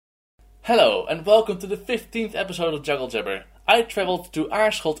Hello, and welcome to the 15th episode of Juggle Jabber. I travelled to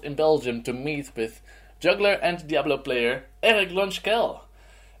Aarschot in Belgium to meet with juggler and Diablo player Eric Lonchkel.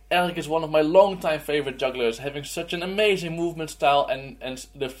 Eric is one of my longtime favorite jugglers, having such an amazing movement style and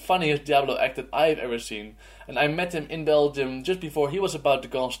the funniest Diablo act that I've ever seen. And I met him in Belgium just before he was about to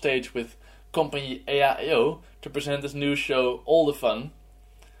go on stage with company EAEO to present his new show, All the Fun.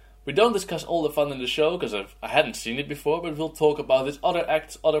 We don't discuss All the Fun in the show, because I hadn't seen it before, but we'll talk about his other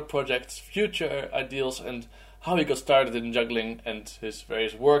acts, other projects, future ideals, and how he got started in juggling, and his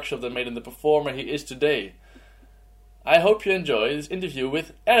various workshops that made him the performer he is today. I hope you enjoy this interview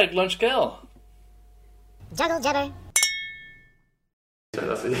with Eric Lonchkel. Juggle Jabber.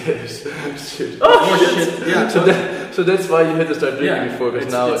 Yes. Oh shit! Yeah. So that's why you had to start drinking before,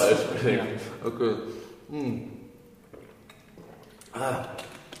 because now it's okay.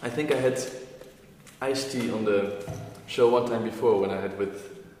 I think I had iced tea on the show one time before when I had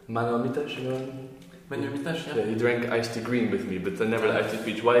with Manuel Mitash, you know him? Manuel Mitash, Yeah, he drank iced tea green with me, but I never iced tea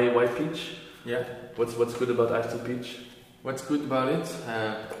peach. Why peach? Yeah. What's good about iced tea peach? What's good about it?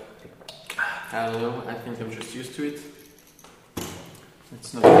 I don't know. I think I'm just used to it.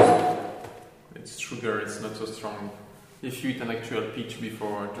 It's not. It's sugar. It's not so strong. If you eat an actual peach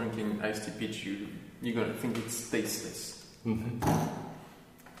before drinking iced tea peach, you're gonna think it's tasteless. Mm-hmm.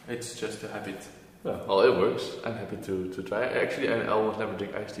 It's just a habit. Well, it works. I'm happy to try. Actually, I almost never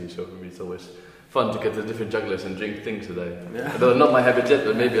drink iced tea, so for me it's always fun to get the different jugglers and drink things today. Yeah. Although not my habit yet,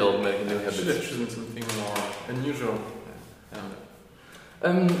 but maybe I'll make a new habit. Should have chosen something more unusual.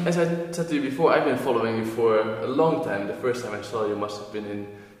 As I said to you before, I've been following you for a long time. The first time I saw you must have been in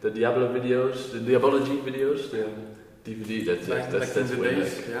the Diablo videos, the Diabology videos, the DVD. That's in the way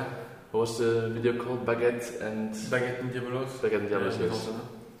days, back. yeah. What was the video called? Baguette and Diabolos. Baguette and Diabolos, yes.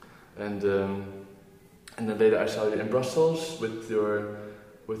 And then later I saw you in Brussels with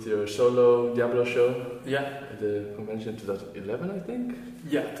your solo Diablo show. Yeah. At the convention in 2011, I think.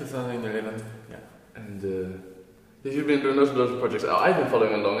 Yeah, 2011. Yeah. And you've been doing lots of projects. I've been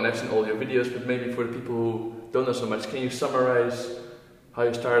following along and I've seen all your videos, but maybe for the people who don't know so much, can you summarize how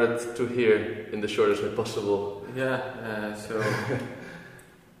you started to here in the shortest way possible? Yeah.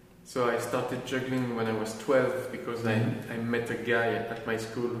 So I started juggling when I was 12 because I met a guy at my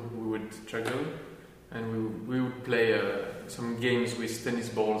school who would juggle, and we would play some games with tennis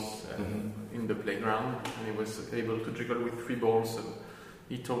balls in the playground, and he was able to juggle with 3 balls, so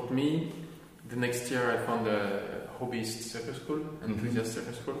he taught me. The next year I found a hobbyist circus school, enthusiast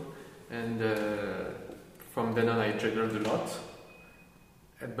circus school, and from then on I juggled a lot,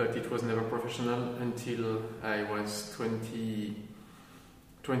 but it was never professional until I was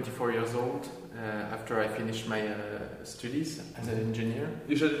 24 years old, after I finished my studies as an engineer.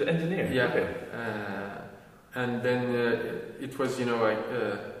 You said engineer? Yeah. Okay. And then it was,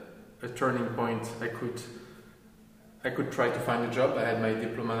 a turning point. I could try to find a job. I had my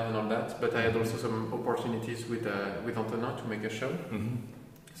diploma and all that, but I had also some opportunities with Antonin to make a show. Mm-hmm.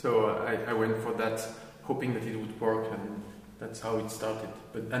 So I went for that, hoping that it would work, and that's how it started.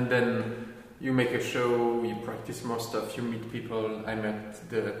 And then you make a show, you practice more stuff, you meet people. I met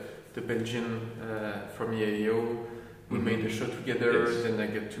the Belgian from EAEO. We made a show together. Yes. Then I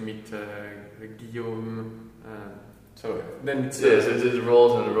get to meet Guillaume. So then it's it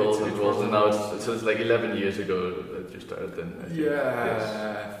rolls and rolls, and now it's like 11 years ago that you started. Then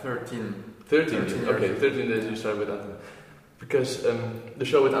 13. 13. Okay, 13 years you started with Antonin. Because the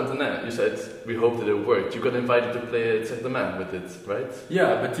show with Antonin, you said we hoped that it worked. You got invited to play at Saint-Domingue with it, right?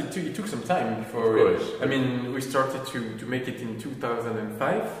 Yeah, but it took some time before. Of course. I mean, we started to make it in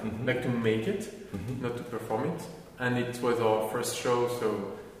 2005, like to make it, not to perform it. And it was our first show,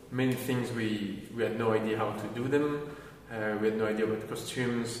 so many things we had no idea how to do them. We had no idea about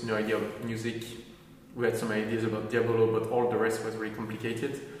costumes, no idea about music. We had some ideas about Diabolo, but all the rest was very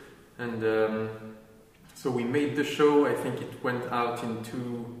complicated. And so we made the show. I think it went out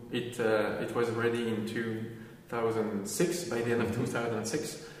it was ready in 2006, by the end of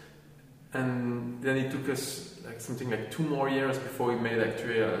 2006. And then it took us something like 2 more years before we made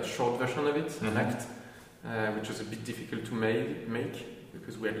actually a short version of it, an act, which was a bit difficult to make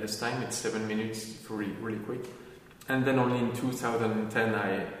because we had less time. It's 7 minutes, really, really quick. And then only in 2010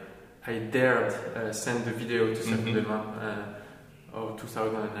 I dared send the video to Saint-Domingue, or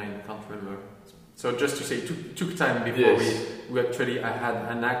 2009, I can't remember. So just to say, it took time before we actually had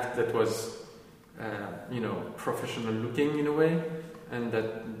an act that was, professional looking in a way, and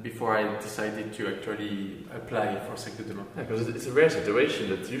that before I decided to actually apply for Saint-Domingue. Yeah, because it's a rare situation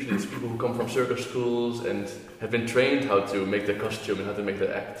that usually it's people who come from circus schools and have been trained how to make their costume and how to make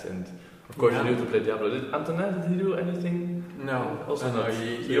their act, and of course you knew to play Diablo. Did Antonin, did he do anything No, Also no. not.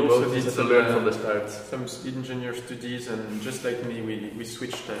 He So you also both did had to some, learn from the start. some engineer studies, and just like me, we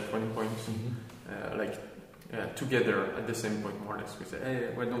switched at one point, together at the same point, more or less. We said, hey,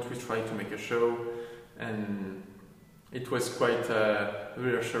 why don't we try to make a show? And it was quite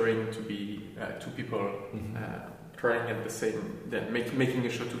reassuring to be two people trying at the same, making a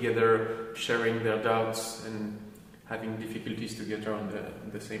show together, sharing their doubts, and having difficulties together on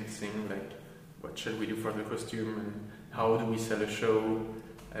the same thing, like what shall we do for the costume, and how do we sell a show?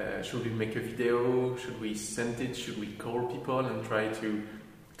 Should we make a video? Should we send it? Should we call people and try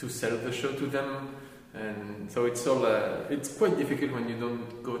to sell the show to them? And so it's all it's quite difficult when you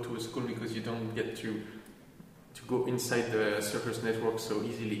don't go to a school, because you don't get to go inside the circus network so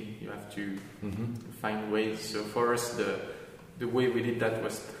easily. You have to find ways. So for us, the way we did that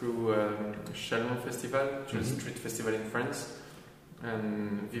was through Chalon Festival, which is a street festival in France,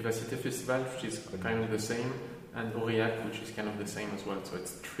 and Vivacité Festival, which is kind of the same, and Aurillac, which is kind of the same as well. So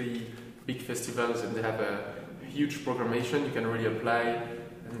it's 3 big festivals, and they have a huge programmation. You can really apply,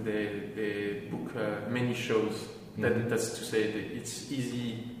 and they book many shows. That's to say that it's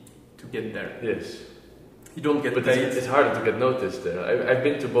easy to get there. Yes. You don't get but paid. it's harder to get noticed there. I've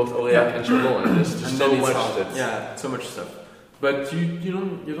been to both Aurillac and Chalon, and there's just so much so much stuff. But you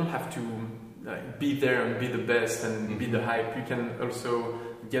don't have to be there and be the best and be the hype. You can also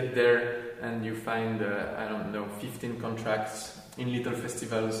get there and you find 15 contracts in little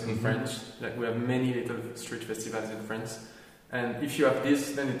festivals in France. Like we have many little street festivals in France, and if you have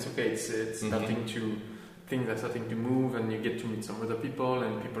this, then it's okay. It's starting to things are starting to move, and you get to meet some other people,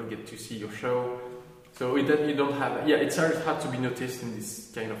 and people get to see your show. So you don't have it's hard to be noticed in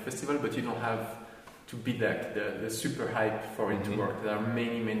this kind of festival, but you don't have to be like the super hype for it to work. There are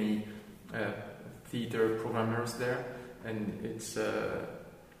many theater programmers there, and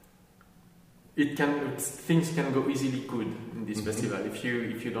things can go easily good in this festival. If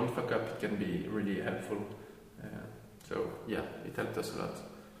you don't fuck up, it can be really helpful. It helped us a lot.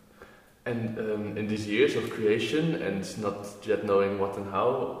 And in these years of creation and not yet knowing what and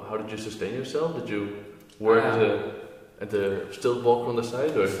how did you sustain yourself? Did you work at the stilt walk on the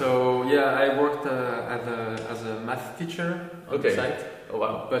side? Or? So I worked as a math teacher on the side. Oh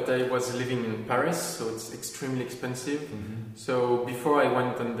wow! But I was living in Paris, so it's extremely expensive. So before I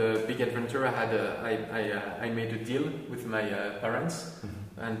went on the big adventure, I made a deal with my parents,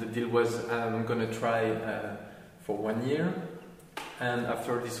 and the deal was I'm gonna try for 1 year. And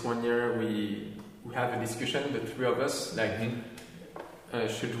after this 1 year, we have a discussion, the 3 of us, like,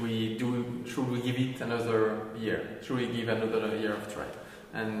 should we give it another year? Should we give another year of try?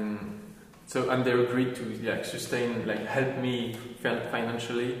 And they agreed to sustain, help me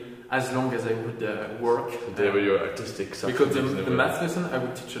financially as long as I would work. So they were your artistic subjects. Because the math lesson, I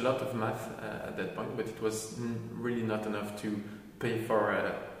would teach a lot of math at that point, but it was really not enough to pay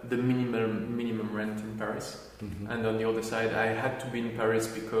for the minimum rent in Paris. And on the other side, I had to be in Paris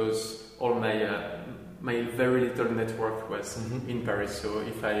because all my very little network was in Paris. So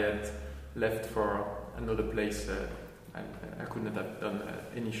if I had left for another place, I could not have done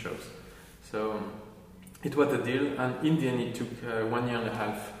any shows. So it was a deal, and in the end, it took 1 year and a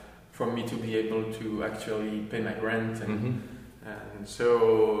half for me to be able to actually pay my rent. And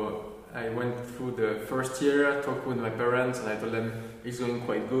so I went through the first year, talked with my parents, and I told them it's going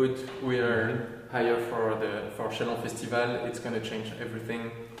quite good. We are hired for Chalon Festival. It's going to change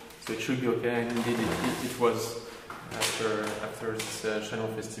everything, so it should be okay. And indeed, it was after this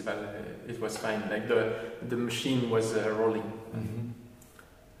Chalon Festival. It was fine. Like the machine was rolling.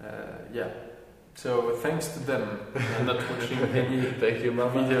 So thanks to them. I'm not watching any Thank you,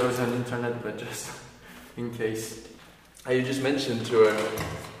 Mama. videos on internet, but just in case. You just mentioned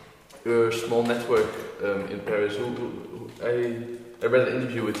your small network in Paris. I read an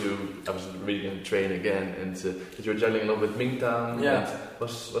interview with you. I was reading on the train again, and that you were juggling along with Mingtang. Yeah.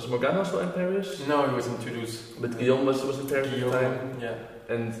 Was Morgana also in Paris? No, it was in Toulouse. But Guillaume was in Paris at the time. Yeah.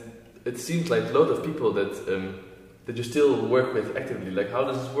 And it seems like a lot of people that you still work with actively. Like, how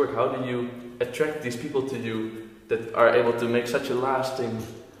does this work? How do you attract these people to you that are able to make such a lasting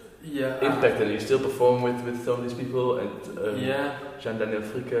impact? And you still perform with some of these people, and Jean-Daniel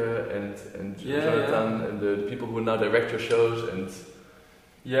Fricke and Jonathan and the people who now direct your shows. And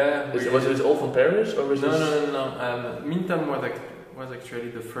was it all from Paris, or was No. Mintam was actually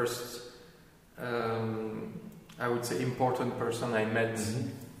the first, I would say, important person I met.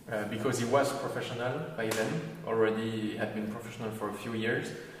 Because he was professional by then, already had been professional for a few years,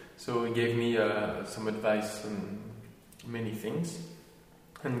 so he gave me some advice on many things.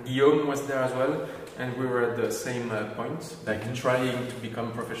 And Guillaume was there as well, and we were at the same point, trying to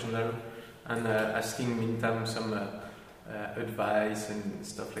become professional and asking Mintam advice and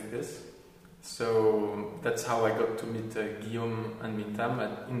stuff like this. So that's how I got to meet Guillaume and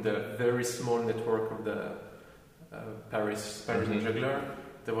Mintam in the very small network of the Parisian juggler.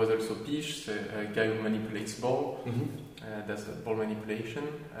 There was also Piche, a guy who manipulates ball, does ball manipulation,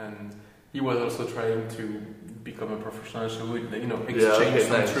 and he was also trying to become a professional, so we would, exchange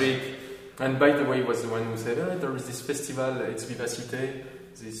some trick. And by the way, he was the one who said, there is this festival, it's Vivacité,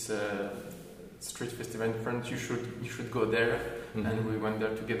 this street festival in France, you should go there. And we went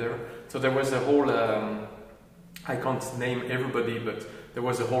there together. So there was a whole, I can't name everybody, but there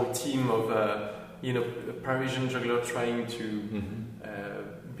was a whole team of, Parisian juggler trying to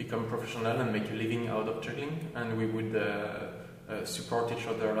become professional and make a living out of juggling. And we would support each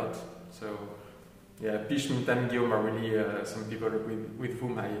other a lot. So, yeah, Piche, Mintam, Guillaume are really some people with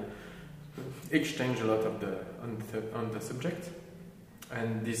whom I exchange a lot on the subject.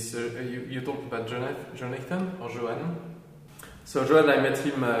 And this, you talked about Jonathan or Johan. So Johan, I met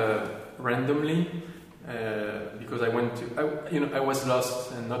him randomly because I was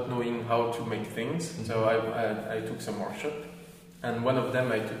lost and not knowing how to make things. So I took some workshop, and one of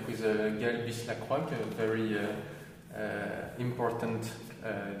them I took with Gaëlle Bislacroix, a very important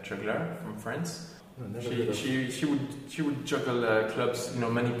juggler from France. She would juggle clubs,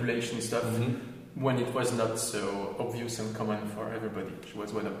 manipulation stuff when it was not so obvious and common for everybody. She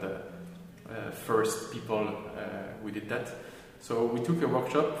was one of the first people who did that. So we took a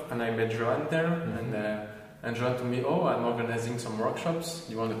workshop, and I met Johan there, and Johan told me, I'm organizing some workshops,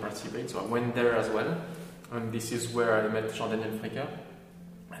 do you want to participate? So I went there as well, and this is where I met Jean-Daniel Fricka.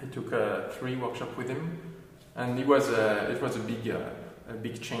 I took 3 workshops with him, and it was a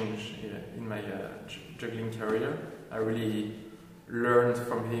big change in my juggling career. I really learned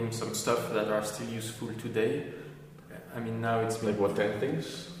from him some stuff that are still useful today. I mean, now it's... Like what kind of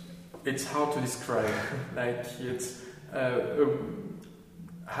things? It's hard to describe. Like, it's...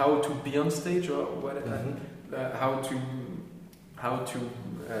 how to be on stage, or what? How to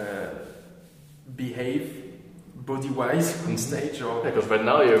behave body-wise on stage, or because right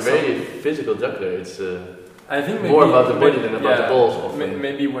now you're a very physical juggler. It's I think more about the body than about the balls. Often.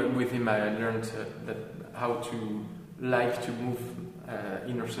 Maybe with him I learned that how to like to move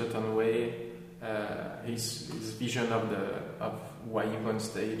in a certain way. His vision of why you on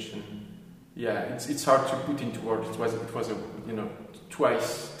stage and. Yeah, it's hard to put into words. It was a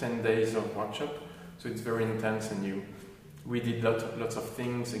twice 10 days of workshop, so it's very intense. And we did lots of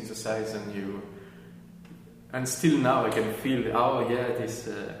things, exercise, and still now I can feel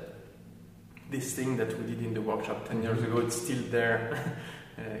this thing that we did in the workshop 10 years ago. It's still there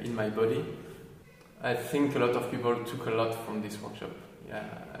in my body. I think a lot of people took a lot from this workshop. Yeah,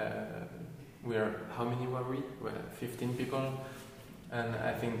 how many were we? We're 15 people. And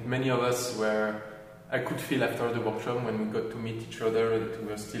I think many of us I could feel after the workshop when we got to meet each other that we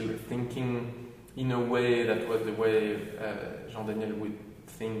were still thinking in a way that was the way Jean-Daniel would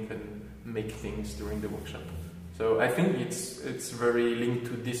think and make things during the workshop. So I think it's very linked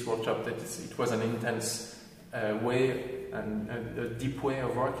to this workshop that it was an intense way and a deep way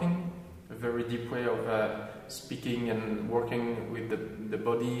of working, a very deep way of speaking and working with the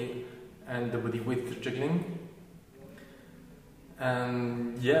body and the body with juggling.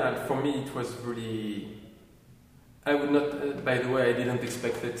 And for me it was really... I would not... by the way, I didn't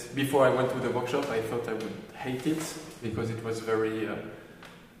expect it. Before I went to the workshop, I thought I would hate it because it was very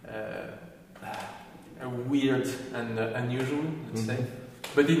weird and unusual, let's say.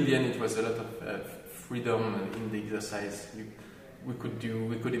 But in the end, it was a lot of freedom in the exercise. We could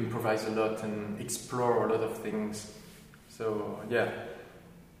improvise a lot and explore a lot of things. So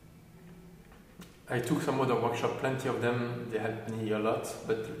I took some other workshops, plenty of them. They helped me a lot,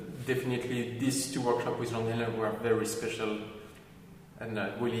 but definitely these 2 workshops with Jean-Daniel were very special, and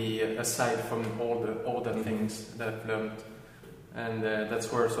really aside from all the other things that I've learned. And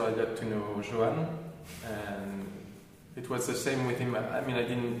that's where I got to know Johan, and it was the same with him. I mean, I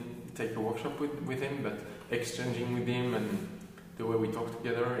didn't take a workshop with him, but exchanging with him and the way we talk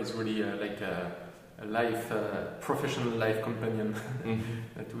together is really like a professional life companion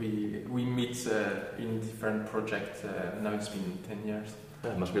that we meet in different projects. Now it's been 10 years.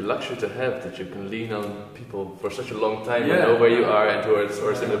 Yeah, it must be a luxury to have that you can lean on people for such a long time and know where you are and towards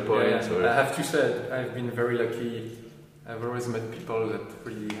or similar points. Yeah. I have to say I've been very lucky. I've always met people that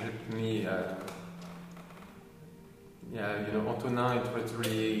really helped me. Antonin, it was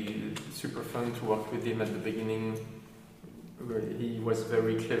really super fun to work with him at the beginning. He was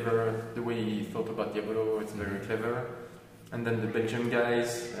very clever. The way he thought about Diabolo, it's very clever. And then the Belgian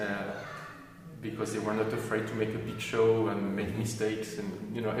guys, because they were not afraid to make a big show and make mistakes.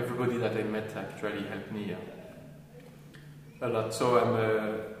 And everybody that I met actually helped me a lot. So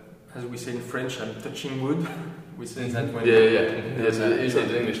I'm, as we say in French, I'm touching wood. We say that when Yes, you say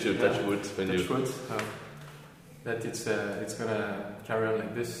in English too. Touch wood when touch you. wood. That it's gonna carry on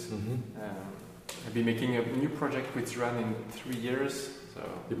like this. I'll be making a new project with Ran in 3 years. So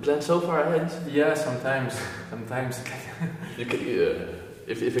You plan so far ahead. yeah, sometimes. You can,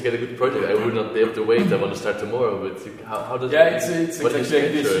 if you get a good project, I would not be able to wait. I want to start tomorrow. But how does Yeah, it's what exactly is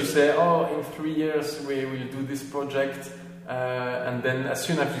like the this. You interest? say, oh, in 3 years we will do this project, and then as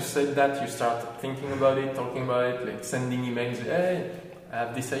soon as you said that, you start thinking about it, talking about it, like sending emails. Hey, I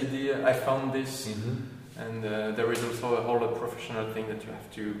have this idea. I found this, and there is also a whole professional thing that you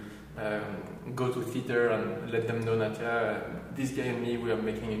have to go to theater and let them know that this guy and me, we are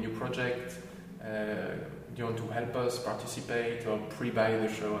making a new project. Do you want to help us participate or pre-buy the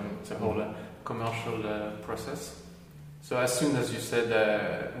show? And it's a whole commercial process. So as soon as you said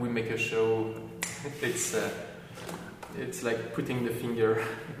we make a show, it's like putting the finger.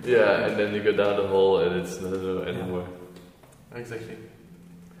 Yeah, and then you go down the hole, and it's not anymore. Exactly.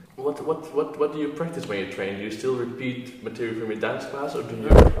 What do you practice when you train? Do you still repeat material from your dance class, or do you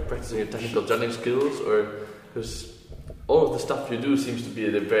practice your technical juggling skills? Or because all of the stuff you do seems to be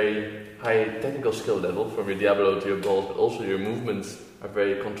at a very high technical skill level, from your Diablo to your balls, but also your movements are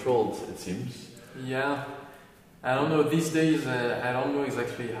very controlled, it seems. Yeah, I don't know. These days, I don't know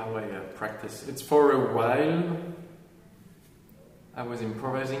exactly how I practice. It's for a while. I was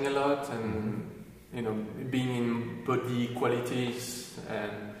improvising a lot, and being in body qualities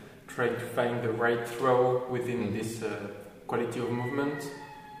and trying to find the right throw within this quality of movement,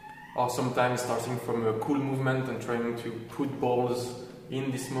 or sometimes starting from a cool movement and trying to put balls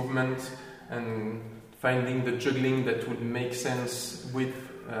in this movement and finding the juggling that would make sense with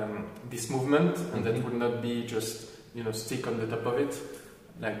this movement and that would not be just stick on the top of it,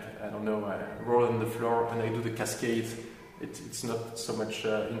 like I don't know, I roll on the floor and I do the cascade. It's not so much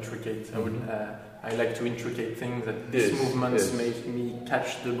intricate. I like to intricate things that these movements make me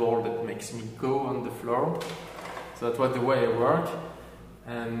catch the ball, that makes me go on the floor. So that was the way I work.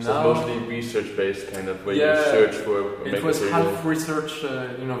 And so now, mostly research-based kind of, where you search for. It was half research,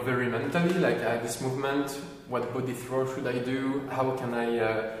 very mentally. Like I have this movement. What body throw should I do? How can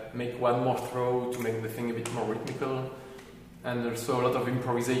I make one more throw to make the thing a bit more rhythmical? And also a lot of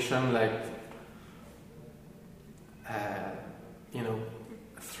improvisation, like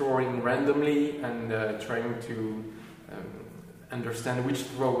throwing randomly and trying to understand which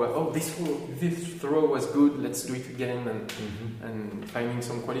throw. This throw was good. Let's do it again, and finding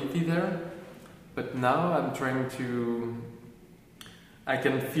some quality there. But now I'm trying to. I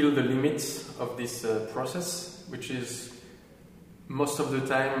can feel the limits of this process, which is most of the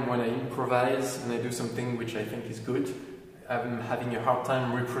time when I improvise and I do something which I think is good, I'm having a hard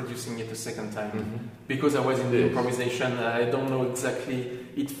time reproducing it a second time because I was in the improvisation. I don't know exactly.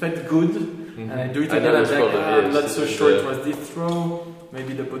 It felt good, and I do it again. I'm not so sure it was this throw.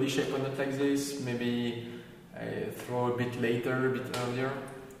 Maybe the body shape was not like this. Maybe I throw a bit later, a bit earlier.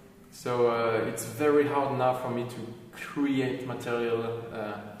 So it's very hard now for me to create material,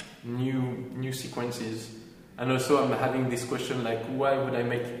 new sequences. And also I'm having this question like, why would I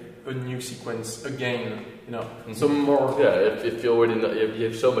make a new sequence again? Some more. Yeah, if you already know, you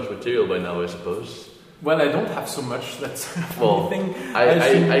have so much material by now, I suppose. Well, I don't have so much. That's the thing.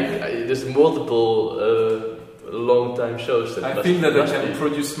 There's multiple long time shows. I think that I can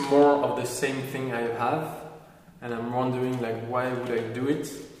produce more of the same thing I have, and I'm wondering like, why would I do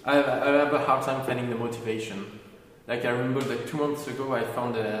it? I have a hard time finding the motivation. Like I remember that 2 months ago I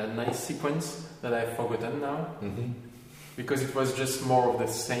found a nice sequence that I've forgotten now. Because it was just more of the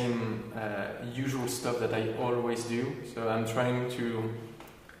same usual stuff that I always do. So I'm trying to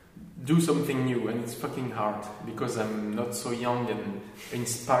do something new, and it's fucking hard because I'm not so young and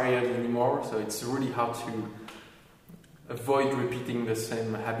inspired anymore. So it's really hard to avoid repeating the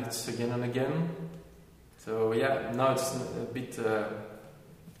same habits again and again. So yeah, now it's a bit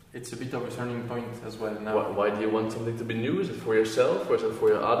of a turning point as well now. Why do you want something to be new? Is it for yourself, or is it for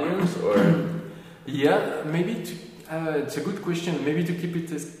your audience, or? Yeah, maybe it's a good question. Maybe to keep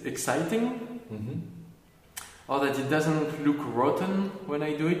it exciting, or that it doesn't look rotten when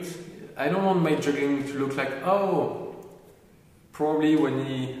I do it. I don't want my juggling to look like, probably when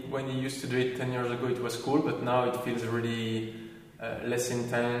he used to do it 10 years ago it was cool, but now it feels really less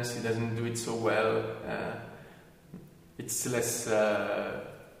intense. He doesn't do it so well. It's less.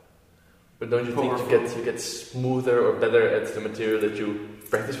 But don't you powerful. think you get smoother or better at the material that you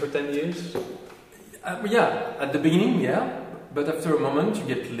practice for 10 years? Yeah, at the beginning, yeah, but after a moment you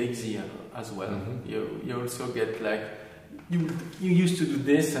get lazy as well. You also get like you used to do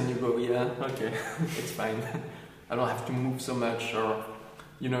this and you go, yeah, okay, it's fine. I don't have to move so much, or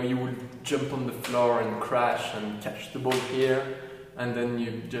you will jump on the floor and crash and catch the ball here, and then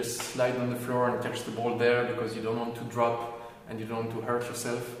you just slide on the floor and catch the ball there because you don't want to drop and you don't want to hurt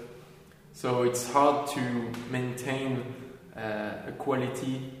yourself. So it's hard to maintain a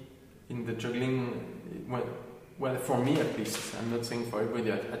quality in the juggling. Well, for me at least, I'm not saying for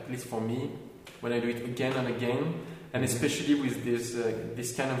everybody, at least for me, when I do it again and again, and especially with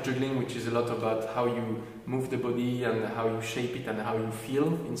this kind of juggling, which is a lot about how you move the body and how you shape it and how you feel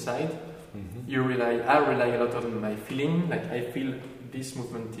inside. Mm-hmm. I rely a lot on my feeling. Like I feel this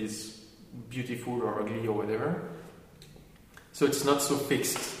movement is beautiful or ugly or whatever. So it's not so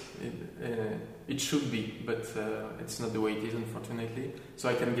fixed. It should be, but it's not the way it is, unfortunately. So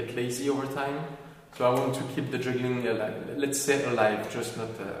I can get lazy over time. So I want to keep the juggling alive. Let's say alive, just not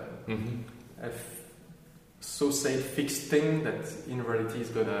a so-say fixed thing that in reality is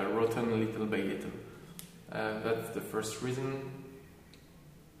gonna rotten little by little. That's the first reason.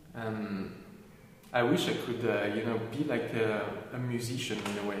 I wish I could, be like a musician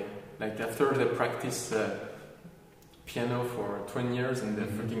in a way. Like after they practice piano for 20 years and they're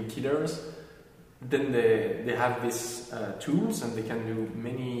freaking killers, then they have these tools and they can do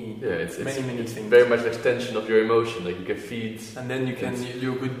many things. Very much an extension of your emotion. Like you can feed, and then you can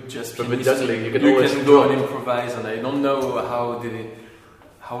you're good just. But with juggling, you can go and improvise. And I don't know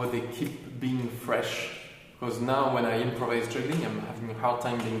how they keep being fresh. Because now when I improvise juggling, I'm having a hard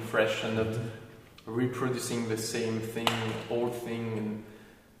time being fresh and not reproducing the same thing, old thing.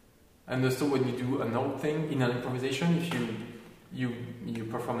 And also when you do an old thing in an improvisation, if you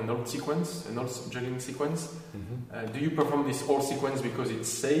perform an old sequence, an old juggling sequence, do you perform this old sequence because it's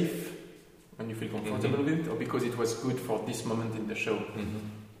safe and you feel comfortable with it, or because it was good for this moment in the show?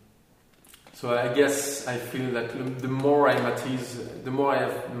 So I guess I feel that the more I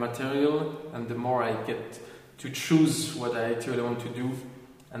have material, and the more I get to choose what I actually want to do,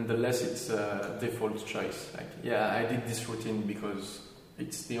 and the less it's a default choice. Like, I did this routine because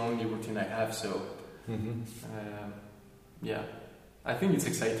it's the only routine I have, so I think it's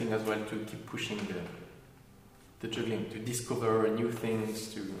exciting as well to keep pushing the juggling, to discover new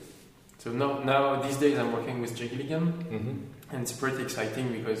things. So now these days I'm working with Jay Gilligan, and it's pretty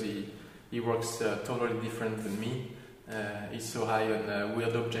exciting because he works totally different than me. He's so high on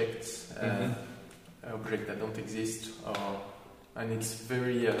weird objects, objects that don't exist, and it's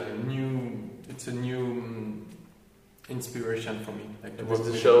very new. It's a new inspiration for me. Like was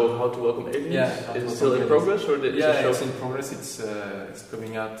the show How to Welcome Aliens? Yeah, is it still in progress, or it's in progress. It's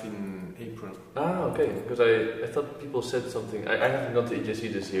coming out in April. Ah, okay. Because I thought people said something. I haven't gone to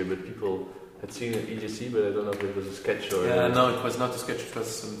EJC this year, but people had seen it at EJC, but I don't know if it was a sketch or. No, it was not a sketch. It was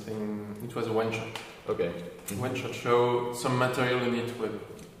something. It was a one shot. Okay. One shot show. Some material in it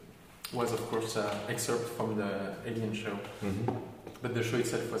was of course excerpt from the Alien show, but the show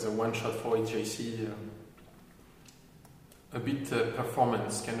itself was a one shot for EJC. A bit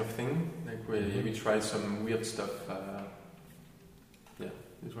performance kind of thing. Like we tried some weird stuff.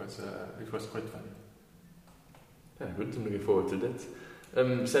 It was quite fun. Yeah, good. I'm looking forward to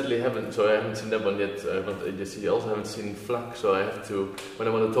that. Sadly, I haven't seen that one yet. I also haven't seen Flak, so I have to. When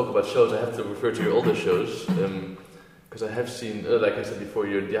I want to talk about shows, I have to refer to your older shows, because I have seen, like I said before,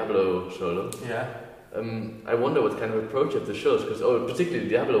 your Diablo solo. Yeah. I wonder what kind of approach you have to shows, because particularly the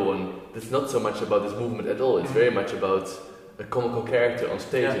Diablo one, it's not so much about this movement at all. It's very much about a comical character on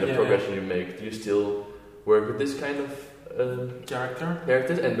stage and the progression you make. Do you still work with this kind of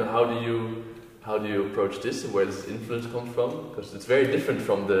characters? And how do you approach this, and where does influence come from? Because it's very different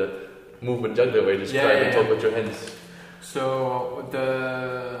from the movement juggler where you describe and talk with your hands. So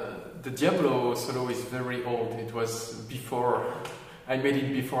the Diablo solo is very old. It was before I made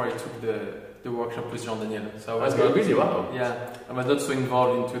it, before I took the workshop with Jean Daniel. So I was really wow. Yeah, I was not so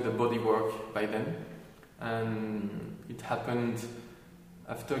involved into the body work by then, and it happened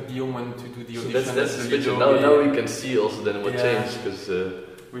after Guillaume went to do the audition. So that's the video. Now we can see also then what changed, because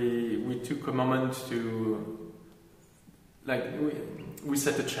we took a moment to we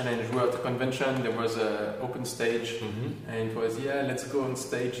set a challenge. We were at a convention. There was an open stage, and it was let's go on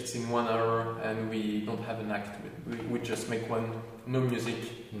stage. It's in 1 hour, and we don't have an act. We just make no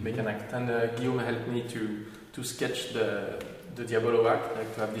music, make an act. And Guillaume helped me to sketch the Diablo act,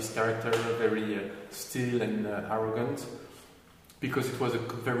 like to have this character very still and arrogant, because it was a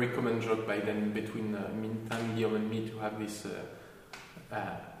very common joke by then between Guillaume and me to have this.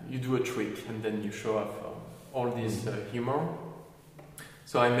 You do a trick and then you show off all this humor.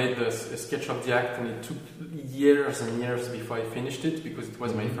 So I made a sketch of the act, and it took years and years before I finished it, because it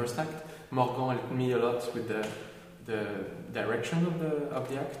was my first act. Morgan helped me a lot with the direction of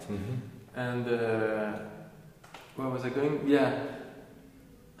the act, and where was I going? Yeah.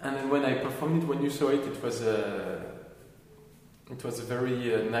 And then when I performed it, when you saw it, it was a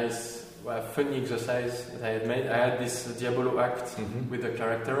very nice, funny exercise that I had made. I had this Diabolo act with the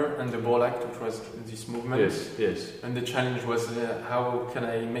character and the ball act, which was this movement. Yes. And the challenge was how can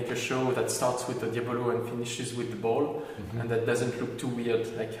I make a show that starts with the Diabolo and finishes with the ball, and that doesn't look too weird,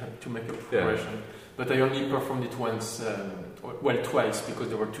 like to make a progression. Yeah. But I only performed it once, twice, because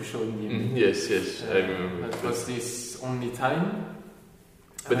there were 2 shows in the evening. Yes, I remember. That was this only time.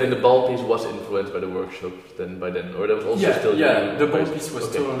 But then the ball piece was influenced by the workshop by then, or that was also still... Yeah, the ball piece was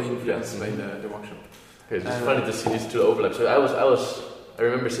totally influenced by the workshop. Okay, it's just funny to see these 2 overlaps. So I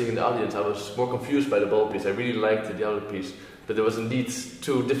remember seeing in the audience, I was more confused by the ball piece. I really liked the other piece, but there was indeed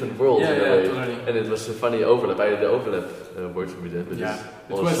 2 different worlds in a way. Totally. And it was a funny overlap. The overlap worked for me there. But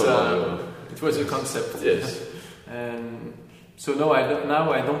it was a concept. Yes. So no, I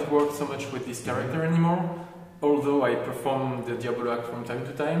don't work so much with this character anymore. Although I perform the Diabolo act from time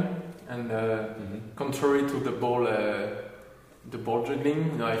to time, and contrary to the ball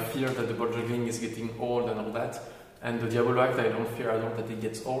juggling, I fear that the ball juggling is getting old and all that. And the Diabolo act, I don't fear that it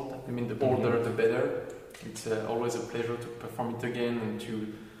gets old. I mean, the older the better. It's always a pleasure to perform it again,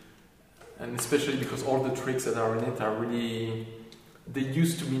 and especially because all the tricks that are in it are really. They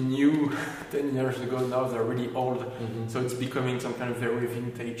used to be new 10 years ago, now they're really old. So it's becoming some kind of very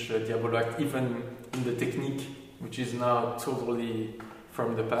vintage Diabolo act, even in the technique, which is now totally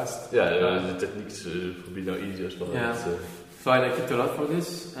from the past. The techniques will be now easy as well. Yeah. So I like it a lot for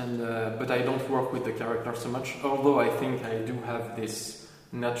this, but I don't work with the character so much, although I think I do have this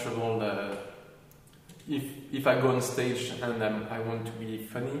natural... If I go on stage and I want to be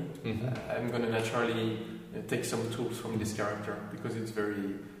funny, I'm going to naturally take some tools from this character, because it's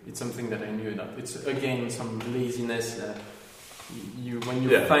something that I knew enough. It's again some laziness. When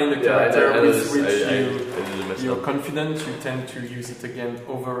you find a character with which you're confident, you tend to use it again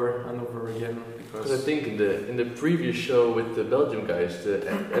over and over again. Because I think in the previous show with the Belgium guys, the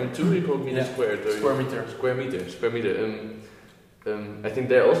M2 you called meter squared. Square meter. I think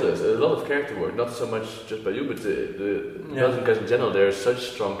there also is a lot of character work, not so much just by you, but the Belgian guys in general. They're such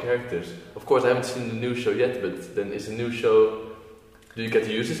strong characters. Of course, I haven't seen the new show yet, but then is the new show... Do you get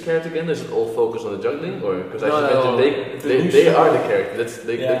to use this character again? Is it all focused on the juggling, or because they are the character?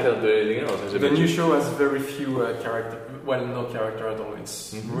 They cannot do anything else. The new show has very few character. Well, no character at all.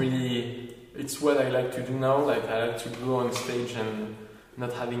 It's really it's what I like to do now. Like I like to go on stage and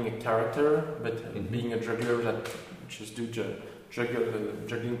not having a character, but being a juggler that just do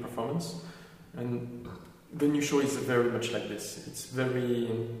juggling performance. And the new show is very much like this.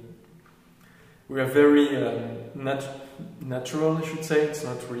 We are very natural, I should say. It's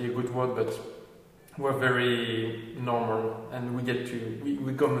not really a good word, but we're very normal, and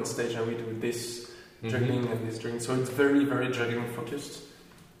we come on stage and we do this juggling and this juggling. So it's very, very juggling focused,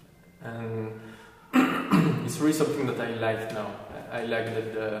 and it's really something that I like now. I like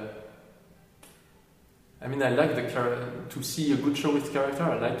that. I like to see a good show with character.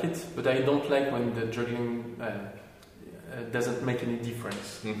 I like it, but I don't like when the juggling doesn't make any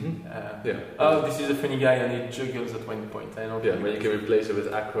difference. This is a funny guy and he juggles at one point. I don't. When you can replace it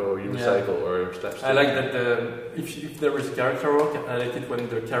with acro, unicycle, or slapstick. I like that if there is character work, I like it when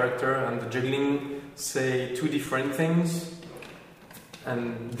the character and the juggling say 2 different things,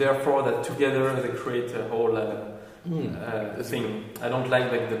 and therefore that together they create a whole thing. I don't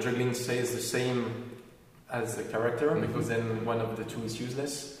like the juggling says the same as the character, because then one of the 2 is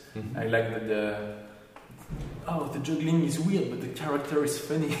useless. I like that the juggling is weird, but the character is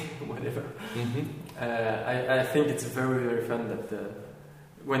funny, whatever. I think it's very, very fun that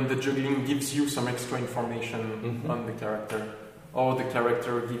when the juggling gives you some extra information on the character, or the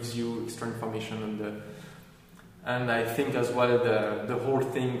character gives you extra information on the... And I think as well the whole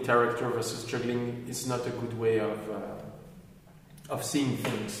thing, character versus juggling, is not a good way of seeing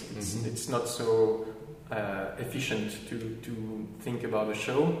things. It's not so efficient to think about a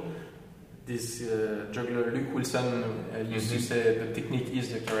show. This juggler Luke Wilson used to say the technique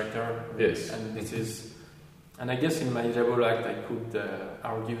is the character. Yes. And this is, and I guess in my Diabolo act I could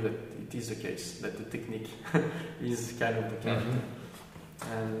argue that it is the case, that the technique is kind of the character.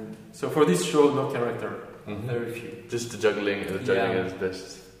 And so for this show, no character, very few. Just the juggling, and the juggling is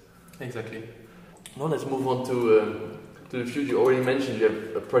best. Exactly. Well, let's move on to the future. You already mentioned you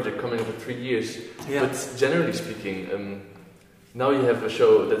have a project coming up in 3 years. Yeah. But generally speaking, now you have a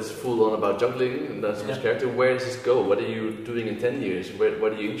show that's full on about juggling and that's much character. Where does this go? What are you doing in 10 years?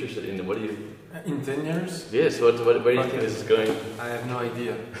 What are you interested in? What do you... In 10 years? Yes, where do you think this is going? I have no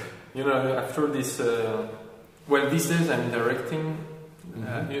idea. After this... these days I'm directing,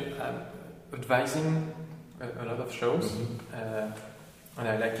 I'm advising a lot of shows, and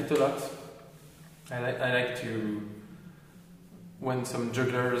I like it a lot. I like to, when some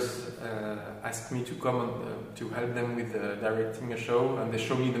jugglers ask me to come on, to help them with directing a show, and they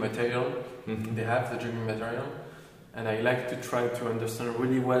show me the material, they have the juggling material, and I like to try to understand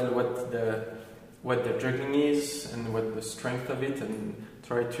really well what the juggling is and what the strength of it, and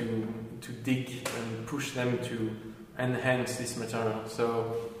try to dig and push them to enhance this material.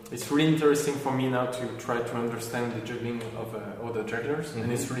 So it's really interesting for me now to try to understand the juggling of other jugglers,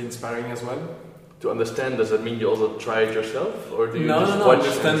 and it's really inspiring as well. To understand, does that mean you also try it yourself, or do you just no, watch?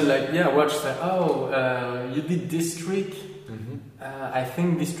 Understand, watch that. You did this trick. I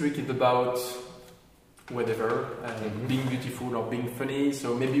think this trick is about whatever, being beautiful or being funny.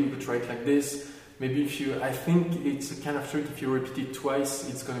 So maybe we could try it like this. Maybe I think it's a kind of trick. If you repeat it twice,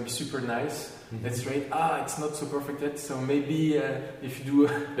 it's going to be super nice. Let's try it. It's not so perfect yet. So maybe if you do.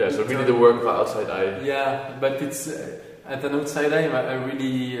 So really the work of outside eye. Yeah, but it's at an outside eye. I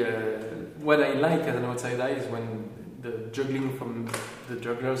really. What I like as an outside eye is when the juggling from the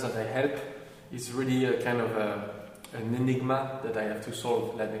jugglers that I help is really a kind of an enigma that I have to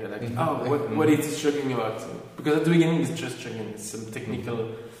solve. What is this juggling about? Because at the beginning it's just juggling, it's some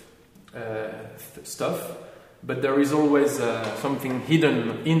technical stuff, but there is always something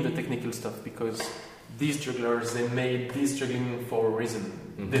hidden in the technical stuff, because these jugglers, they made this juggling for a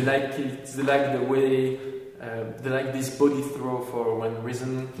reason. They like it, they like the way. They like this body throw for one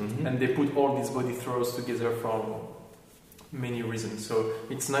reason, and they put all these body throws together for many reasons. So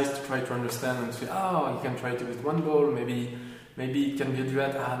it's nice to try to understand and say, you can try to do it with one ball, maybe it can be a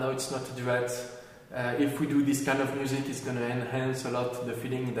duet. No, it's not a duet. If we do this kind of music, it's going to enhance a lot the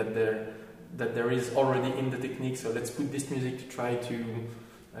feeling that there is already in the technique. So let's put this music to try to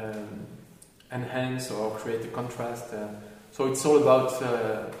enhance or create a contrast. So it's all about.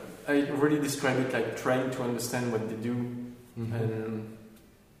 I really describe it like trying to understand what they do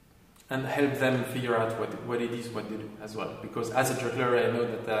and help them figure out what it is, what they do as well. Because as a juggler, I know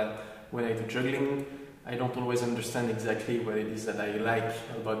that when I do juggling, I don't always understand exactly what it is that I like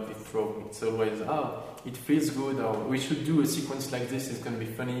about the throw. It's always, it feels good, or we should do a sequence like this, it's going to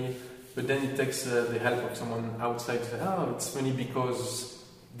be funny. But then it takes the help of someone outside to say, it's funny because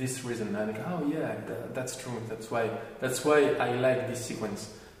this reason. And I go, that's true. That's why I like this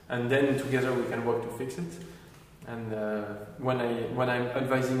sequence. And then together we can work to fix it. And when I'm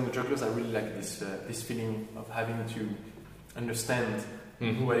advising the jugglers, I really like this feeling of having to understand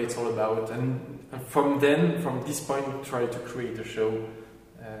what it's all about, and from this point, try to create a show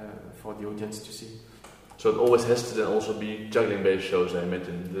for the audience to see. So it always has to then also be juggling-based shows, I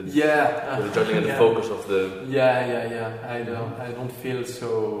imagine. The juggling and the focus of the. I don't feel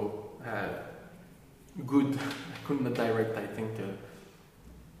so good. I could not direct. I think.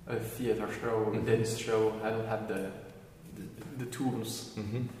 A theater show, a dance show. I don't have the tools.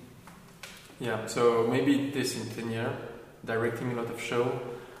 So maybe this in 10 years, directing a lot of show,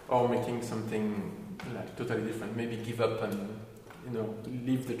 or making something like totally different. Maybe give up and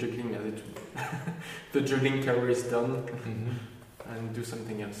leave the juggling as it. The juggling career is done, and do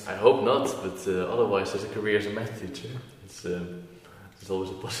something else. I hope not, but otherwise, as a career as a math teacher, it's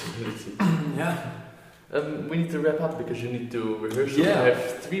always a possibility. We need to wrap up because you need to rehearse. I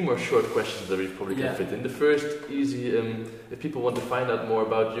have 3 more short questions that we probably can fit in. The first, easy, if people want to find out more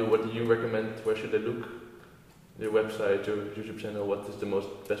about you, what do you recommend? Where should they look? Your website, your YouTube channel, what is the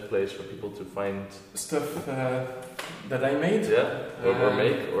best place for people to find stuff that I made? Or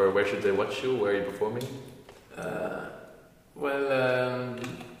make, or where should they watch you? Where are you performing?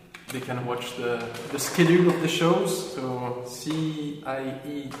 They can watch the schedule of the shows, so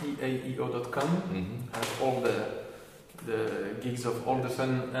CIEEAEO.com has all the gigs of All the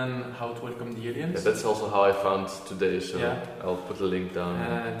Fun and How to Welcome the Aliens. Yeah, that's also how I found today, so I'll put a link down.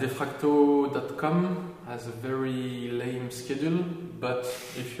 Defracto.com has a very lame schedule, but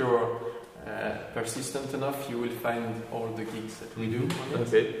if you're persistent enough, you will find all the gigs that we do on it.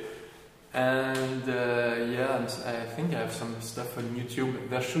 Okay. And I think I have some stuff on YouTube.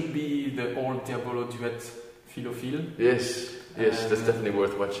 There should be the old Diabolo duet Philophile. Yes, that's definitely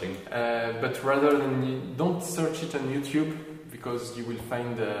worth watching. But rather than don't search it on YouTube, because you will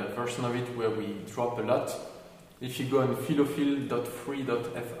find a version of it where we drop a lot. If you go on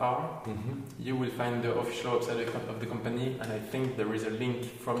philophile.free.fr, you will find the official website of the company, and I think there is a link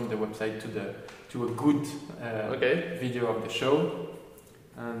from the website to a good video of the show.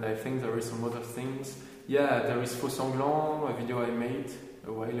 And I think there is some other things. There is Faux Sanglant, a video I made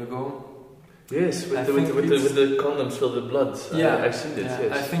a while ago. Yes, with the condoms filled with blood. Yeah, I've seen it. yeah.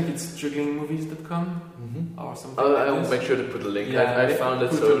 Yes. I think it's jugglingmovies.com or something. I will like make sure to put the link. Yeah, I found it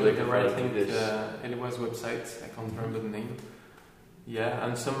put so the they can right find link. this. Eliwa's website. I can't remember the name. Yeah,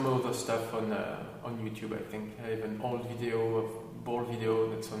 and some other stuff on YouTube. I think I have an old ball video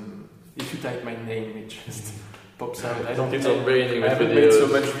that's on. If you type my name, it just pops out. I don't. It's not raining I with haven't videos. made so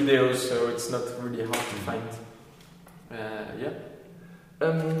much videos, so it's not really hard to find. Yeah.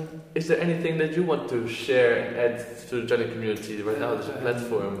 Is there anything that you want to share and add to the Johnny community right now? There's a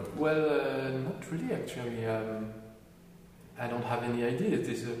platform. Well, not really actually. I don't have any idea. It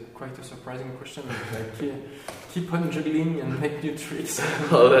is quite a surprising question. Like, keep on juggling and make new tricks.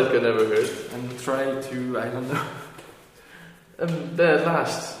 Oh, that can never hurt. And try to, I don't know. Then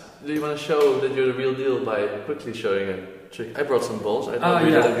last, do you want to show that you're the real deal by quickly showing a trick? I brought some balls. I don't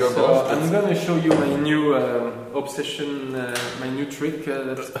really have your balls. I'm going to show you my new obsession, my new trick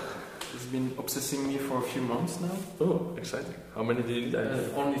that has been obsessing me for a few months now. Oh, exciting. How many do you need?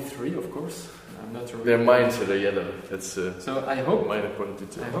 Only 3, of course. I'm not really. They're mine, so they're yellow. That's so I hope minor quantity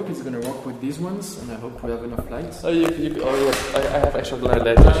too. I hope it's going to work with these ones, and I hope we have enough lights. Oh, yes. I have extra light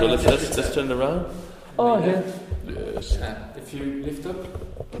later, so let's turn around. Oh, yeah. Yes. If you lift up.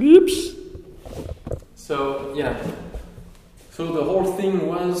 Oops. So, yeah. So the whole thing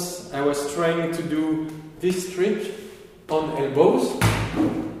was, I was trying to do this trick on elbows.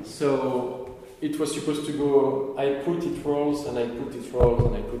 So it was supposed to go, I put it rolls and I put it rolls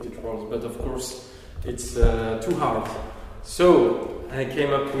and I put it rolls, but of course it's too hard. So I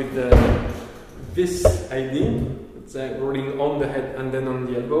came up with this idea, it's rolling on the head and then on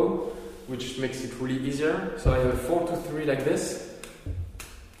the elbow, which makes it really easier. So I have a 4-2-3 like this.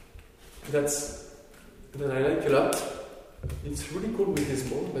 That I like a lot. It's really cool with this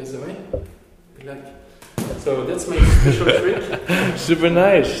ball, by the way. So that's my special trick. Super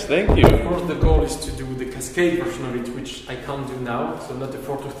nice, thank you. Of course, the goal is to do the cascade version of it, which I can't do now. So not a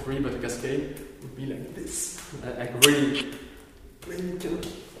 4-2-3, but a cascade would be like this. I really can.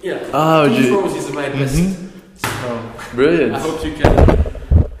 Yeah. Two throws is my best. So Brilliant. I hope you can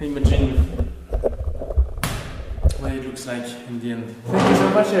imagine what it looks like in the end. Thank you so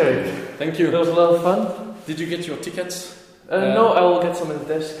much, Eric. Thank you. That was a lot of fun. Did you get your tickets? No, I will get some in the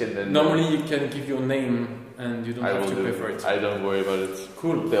desk and then. Normally, you can give your name and you don't have to pay for it. I don't worry about it.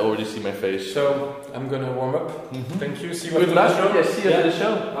 Cool. They already see my face. So I'm gonna warm up. Thank you. See you Good after luck. the show. Yes, see you after the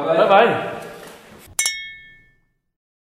show. Bye Bye bye.